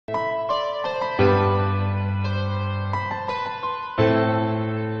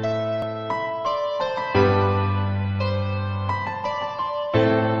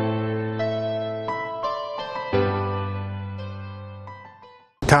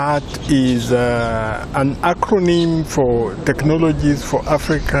TAAT is an acronym for Technologies for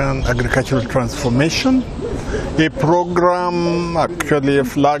African Agricultural Transformation, a program, actually a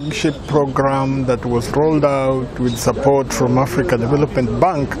flagship program that was rolled out with support from Africa Development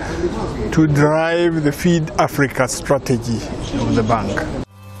Bank to drive the Feed Africa strategy of the bank.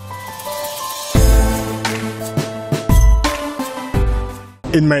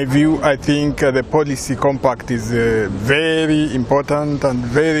 In my view, I think the policy compact is very important and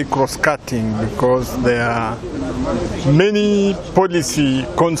very cross-cutting because there are many policy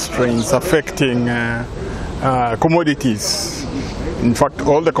constraints affecting commodities. In fact,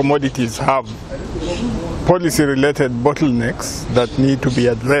 all the commodities have policy-related bottlenecks that need to be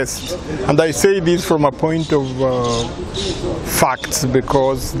addressed. And I say this from a point of facts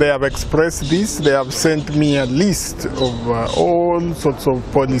because they have expressed this. They have sent me a list of all sorts of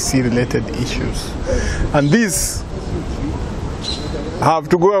policy-related issues. And these have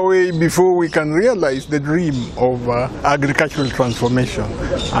to go away before we can realize the dream of agricultural transformation.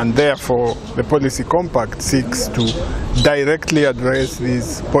 And therefore, the policy compact seeks to directly address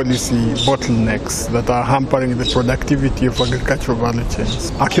these policy bottlenecks that are hampering the productivity of agricultural value chains.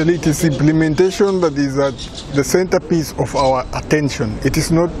 Actually, it is implementation that is at the centerpiece of our attention. It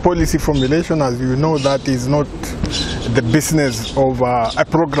is not policy formulation, as you know. That is not the business of a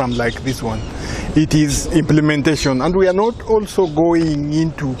program like this one. It is implementation, and we are not also going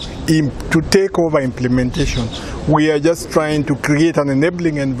into to take over implementation. We are just trying to create an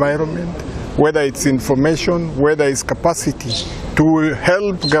enabling environment, whether it's information, whether it's capacity, to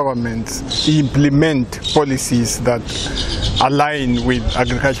help governments implement policies that align with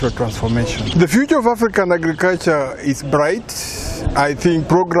agricultural transformation. The future of African agriculture is bright. I think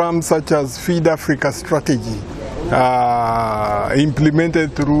programs such as Feed Africa strategy,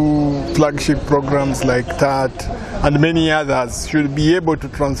 implemented through flagship programs like TAAT and many others, should be able to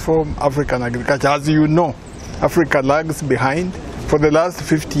transform African agriculture. As you know, Africa lags behind for the last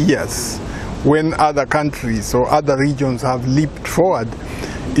 50 years. When other countries or other regions have leaped forward,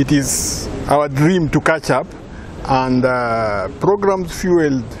 it is our dream to catch up, and programs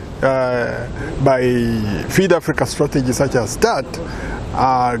fueled by Feed Africa strategy such as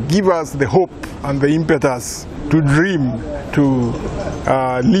TAAT give us the hope and the impetus to dream, to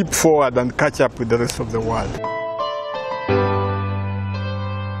leap forward and catch up with the rest of the world.